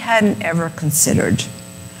I hadn't ever considered.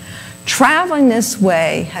 Traveling this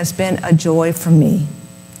way has been a joy for me.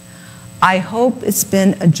 I hope it's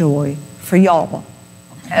been a joy for y'all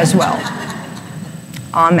as well.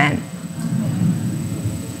 Amen.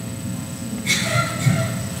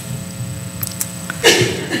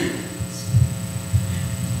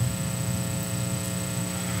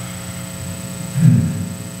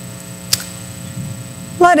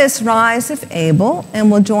 Let us rise if able,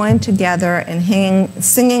 and we'll join together in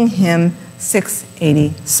singing hymn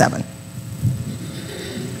 687.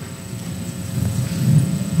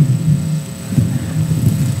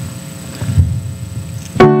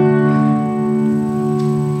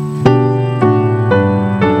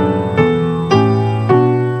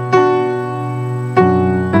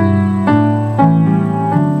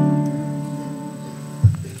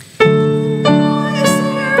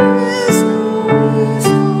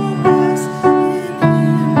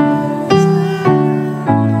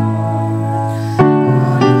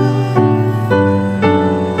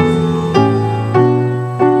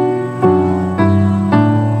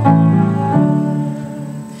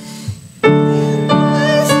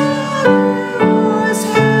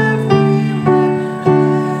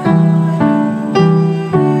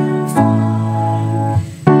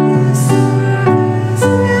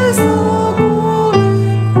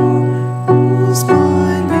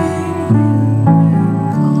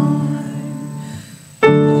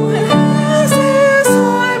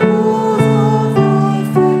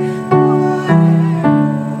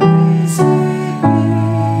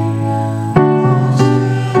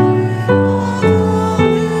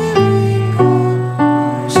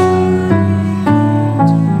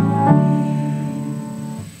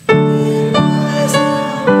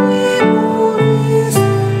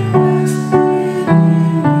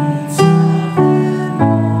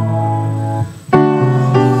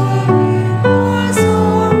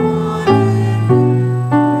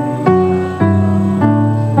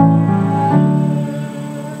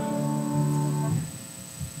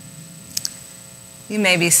 You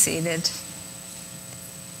may be seated.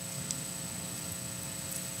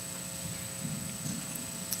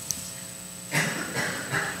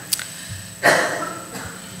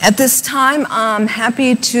 At this time, I'm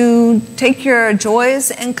happy to take your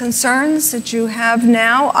joys and concerns that you have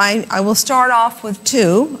now. I will start off with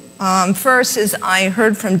two. First is I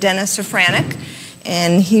heard from Dennis Safranek,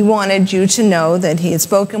 and he wanted you to know that he had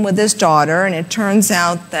spoken with his daughter, and it turns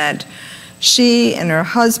out that she and her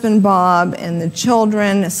husband, Bob, and the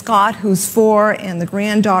children, Scott, who's 4, and the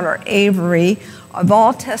granddaughter, Avery, have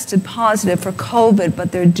all tested positive for COVID,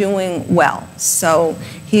 but they're doing well. So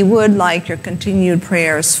he would like your continued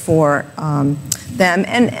prayers for them.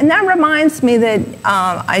 And that reminds me that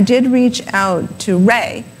I did reach out to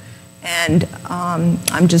Ray, and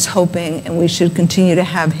I'm just hoping, and we should continue to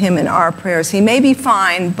have him in our prayers. He may be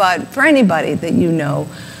fine, but for anybody that you know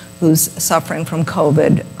who's suffering from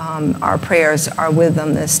COVID, our prayers are with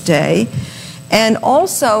them this day. And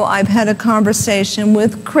also, I've had a conversation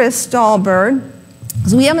with Chris Dahlberg.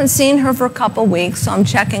 We haven't seen her for a couple weeks, so I'm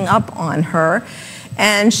checking up on her.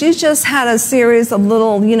 And she's just had a series of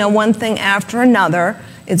little, one thing after another.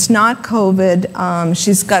 It's not COVID.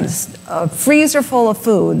 She's got a freezer full of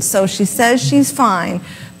food, so she says she's fine.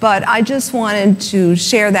 But I just wanted to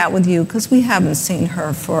share that with you because we haven't seen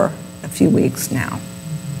her for a few weeks now.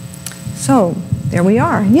 So there we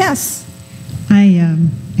are. Yes? I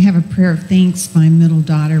have a prayer of thanks. My middle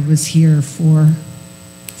daughter was here for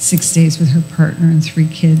 6 days with her partner and 3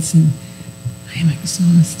 kids, and I am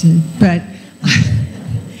exhausted. But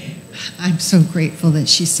I'm so grateful that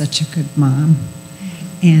she's such a good mom.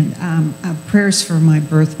 And prayers for my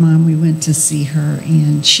birth mom. We went to see her,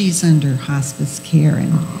 and she's under hospice care,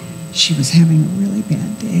 and she was having a really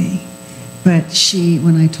bad day. But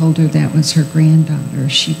when I told her that was her granddaughter,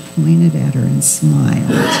 she pointed at her and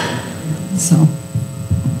smiled. So.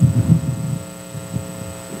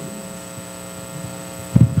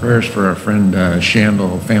 Prayers for our friend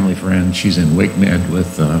Shandel, family friend. She's in WakeMed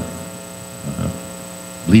with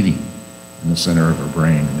bleeding in the center of her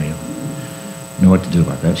brain, and they don't know what to do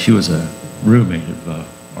about that. She was a roommate of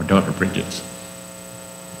our daughter Bridget's.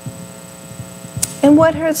 And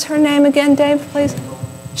what is her name again, Dave, please?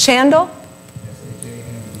 Shandel?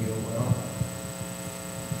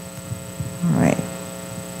 All right.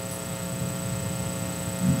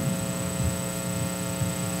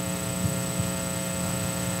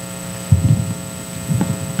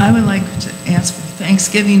 I would like to ask for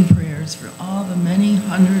Thanksgiving prayers for all the many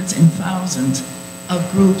hundreds and thousands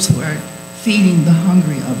of groups who are feeding the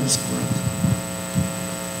hungry of this world.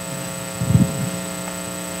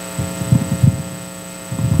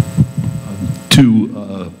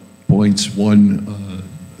 Two points. One,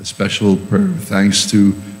 a special prayer of thanks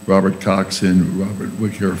to Robert Cox and Robert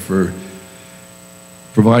Wicker for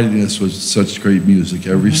providing us with such great music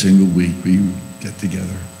every single week. We get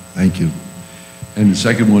together. Thank you. And the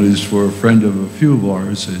second one is for a friend of a few of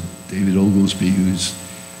ours, David Oglesby, who's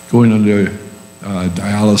going under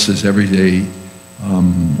dialysis every day, all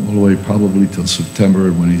the way probably till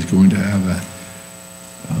September, when he's going to have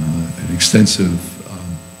an extensive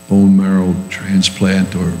bone marrow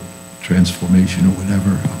transplant or transformation or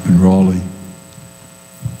whatever up in Raleigh.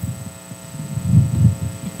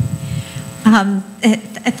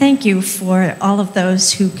 Thank you for all of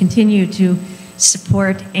those who continue to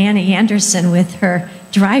support Annie Anderson with her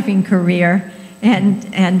driving career,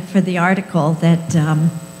 and for the article that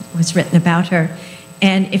was written about her.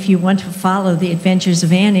 And if you want to follow the adventures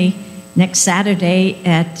of Annie, next Saturday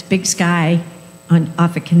at Big Sky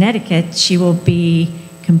off of Connecticut, she will be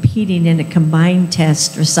competing in a combined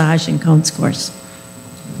test dressage and cones course.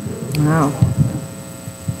 Wow.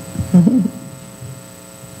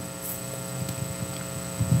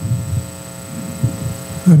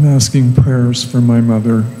 I'm asking prayers for my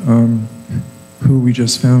mother, who we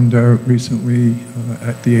just found out recently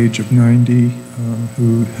at the age of 90,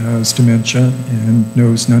 who has dementia and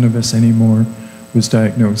knows none of us anymore, was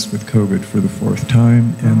diagnosed with COVID for the 4th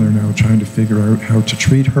time, and they're now trying to figure out how to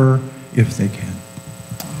treat her if they can.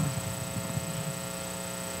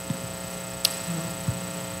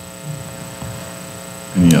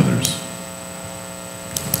 Any others?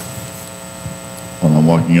 While I'm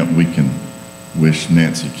walking up, we can wish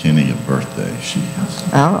Nancy Kinney a birthday. She has.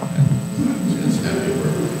 Oh.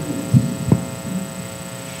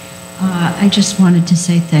 I just wanted to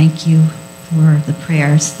say thank you for the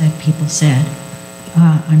prayers that people said.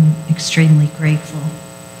 I'm extremely grateful,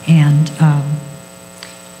 and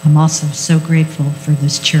I'm also so grateful for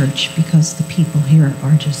this church because the people here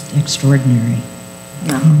are just extraordinary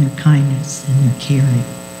in their kindness and their caring.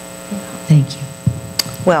 Thank you.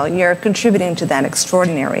 Well, you're contributing to that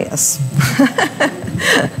extraordinariness.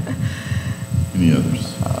 Any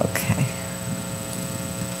others? Okay.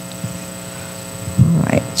 All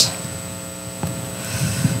right.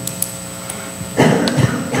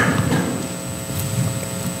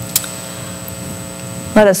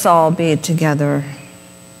 Let us all be together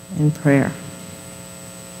in prayer.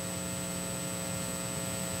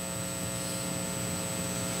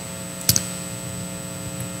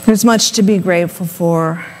 There's much to be grateful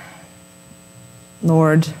for,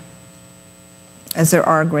 Lord, as there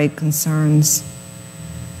are great concerns.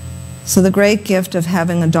 So the great gift of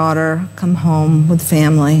having a daughter come home with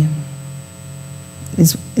family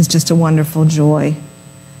is just a wonderful joy.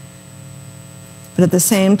 But at the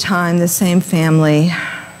same time, the same family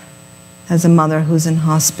has a mother who's in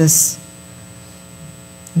hospice.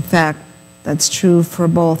 In fact, that's true for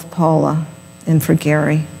both Paula and for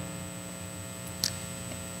Gary.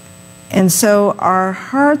 And so our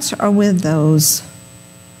hearts are with those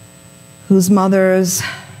whose mothers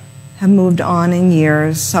have moved on in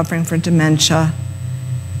years, suffering from dementia,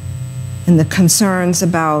 and the concerns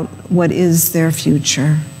about what is their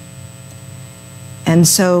future. And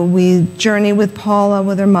so we journey with Paula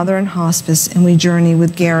with her mother in hospice, and we journey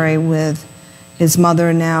with Gary with his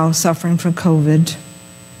mother now suffering from COVID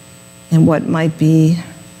and what might be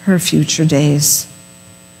her future days.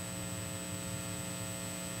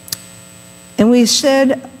 And we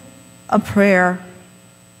said a prayer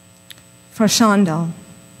for Shandal,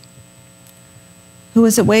 who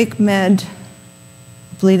is at Wake Med,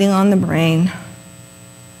 bleeding on the brain,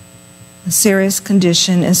 a serious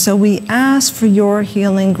condition. And so we ask for your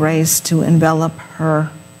healing grace to envelop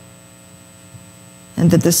her,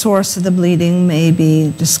 and that the source of the bleeding may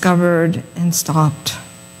be discovered and stopped.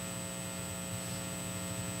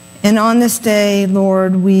 And on this day,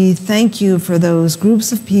 Lord, we thank you for those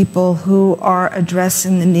groups of people who are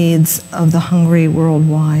addressing the needs of the hungry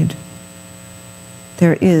worldwide.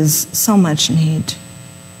 There is so much need.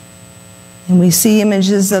 And we see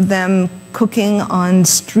images of them cooking on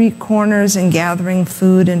street corners and gathering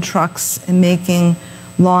food in trucks and making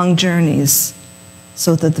long journeys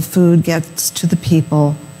so that the food gets to the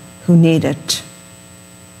people who need it.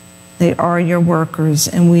 They are your workers,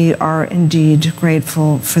 and we are indeed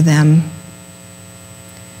grateful for them.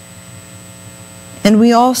 And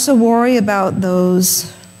we also worry about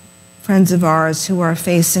those friends of ours who are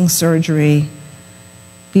facing surgery,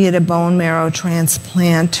 be it a bone marrow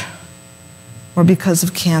transplant or because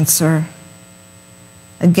of cancer.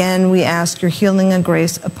 Again, we ask your healing and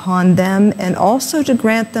grace upon them, and also to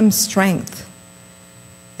grant them strength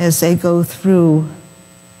as they go through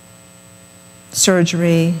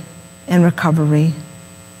surgery and recovery.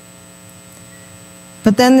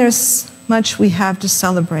 But then there's much we have to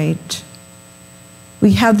celebrate.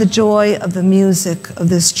 We have the joy of the music of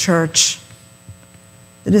this church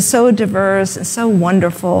that is so diverse and so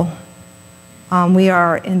wonderful. We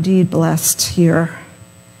are indeed blessed here.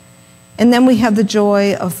 And then we have the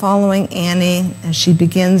joy of following Annie as she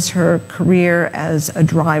begins her career as a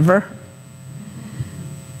driver,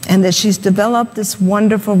 and that she's developed this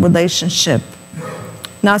wonderful relationship,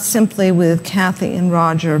 not simply with Kathy and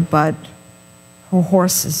Roger, but her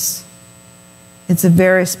horses. It's a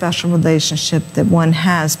very special relationship that one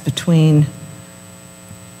has between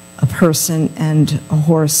a person and a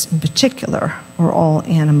horse in particular, or all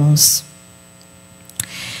animals.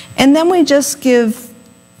 And then we just give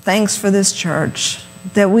thanks for this church,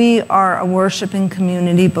 that we are a worshiping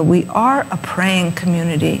community, but we are a praying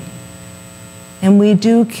community. And we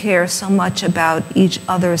do care so much about each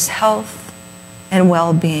other's health and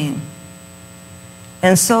well-being.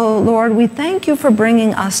 And so, Lord, we thank you for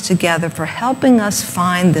bringing us together, for helping us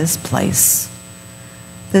find this place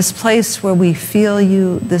where we feel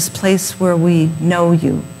you, this place where we know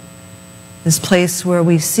you, this place where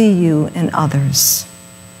we see you in others.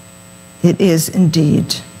 It is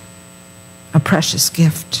indeed a precious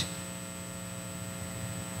gift.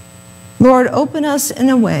 Lord, open us in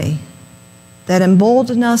a way that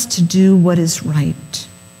embolden us to do what is right,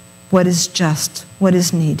 what is just, what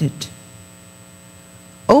is needed.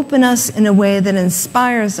 Open us in a way that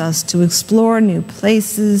inspires us to explore new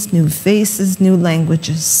places, new faces, new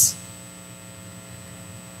languages.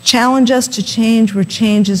 Challenge us to change where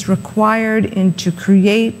change is required, and to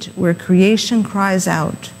create where creation cries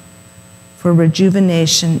out for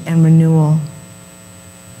rejuvenation and renewal.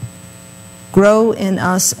 Grow in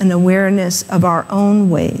us an awareness of our own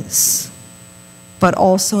ways, but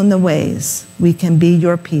also in the ways we can be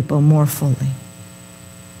your people more fully.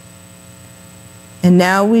 And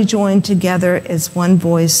now we join together as one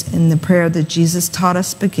voice in the prayer that Jesus taught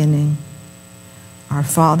us beginning. Our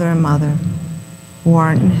Father and Mother, who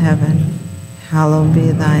art in heaven, hallowed be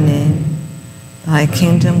thy name. Thy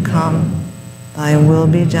kingdom come, thy will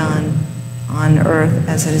be done, on earth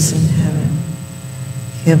as it is in heaven.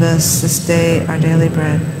 Give us this day our daily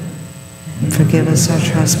bread, and forgive us our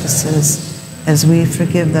trespasses, as we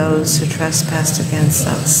forgive those who trespass against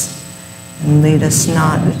us. And lead us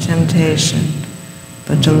not into temptation,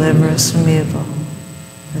 but deliver us from evil.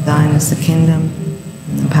 For thine is the kingdom,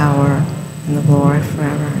 and the power, and the glory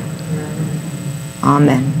forever.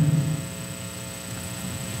 Amen.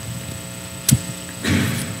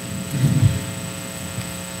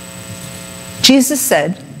 Jesus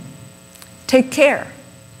said, take care.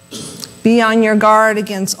 Be on your guard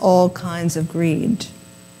against all kinds of greed,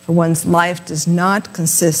 for one's life does not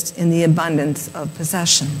consist in the abundance of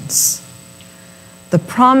possessions. The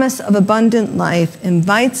promise of abundant life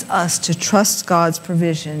invites us to trust God's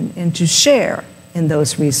provision and to share in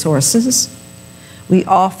those resources. We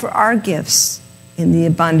offer our gifts in the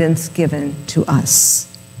abundance given to us.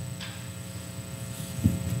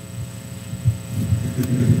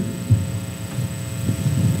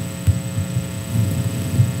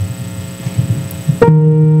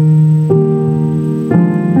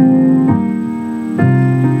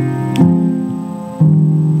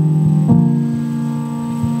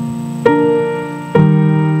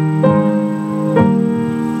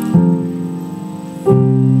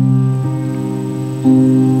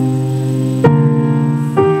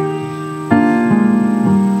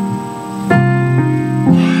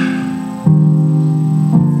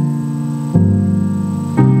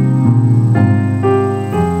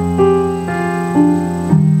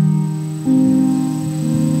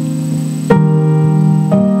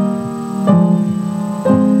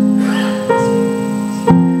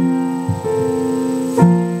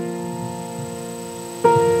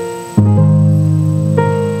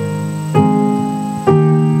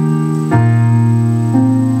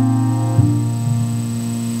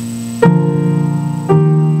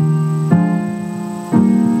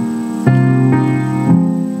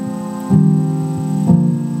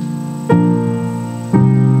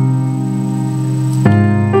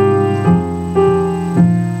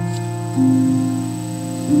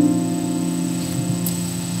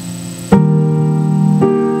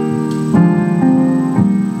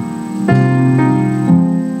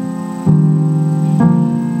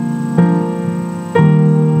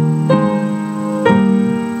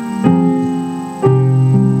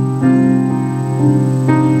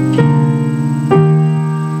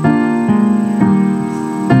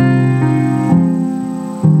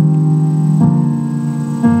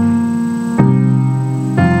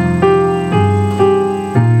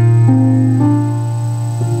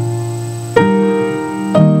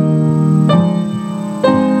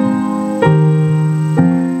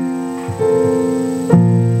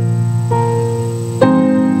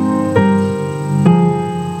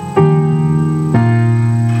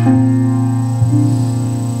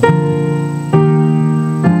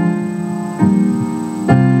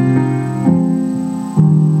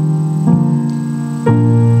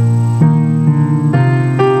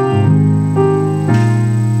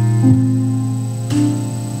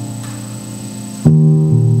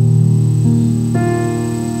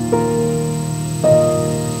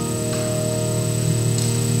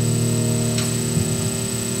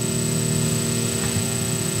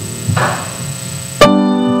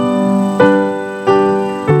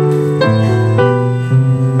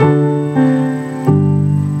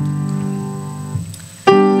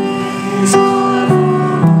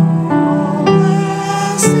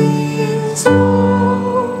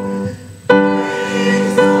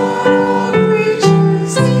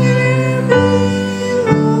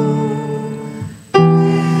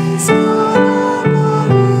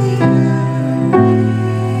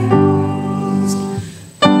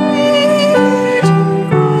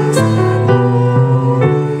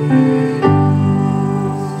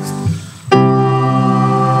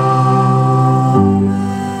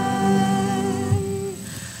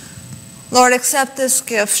 Lord, accept this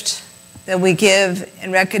gift that we give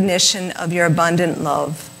in recognition of your abundant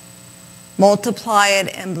love. Multiply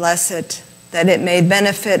it and bless it, that it may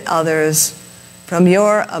benefit others from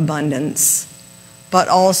your abundance, but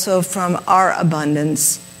also from our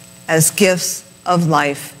abundance as gifts of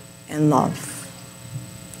life and love.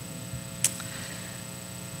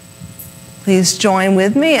 Please join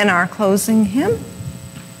with me in our closing hymn.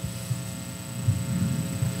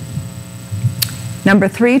 Number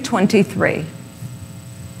 323.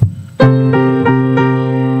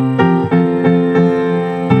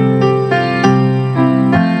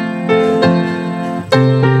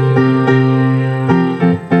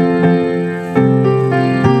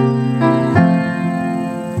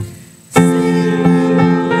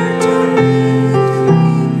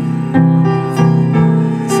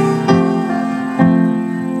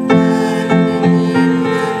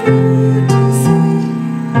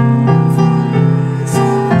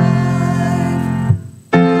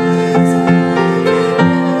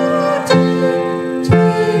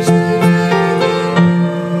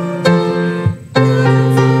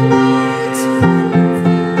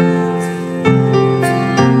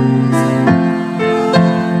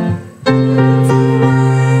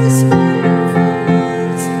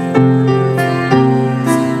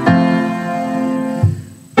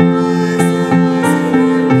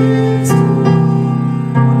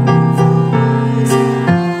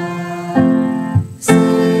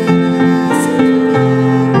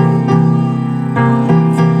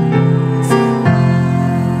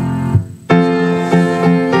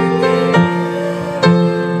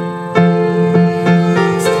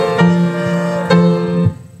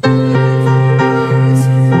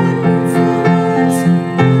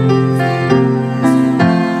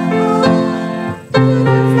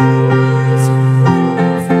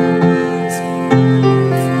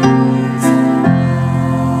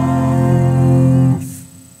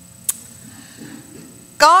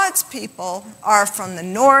 People are from the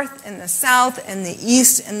north and the south and the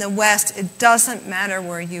east and the west. It doesn't matter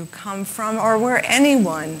where you come from or where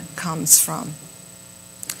anyone comes from.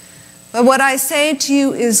 But what I say to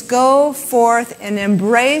you is go forth and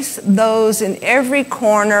embrace those in every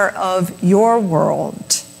corner of your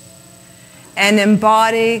world and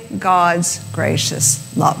embody God's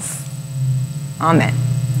gracious love. Amen.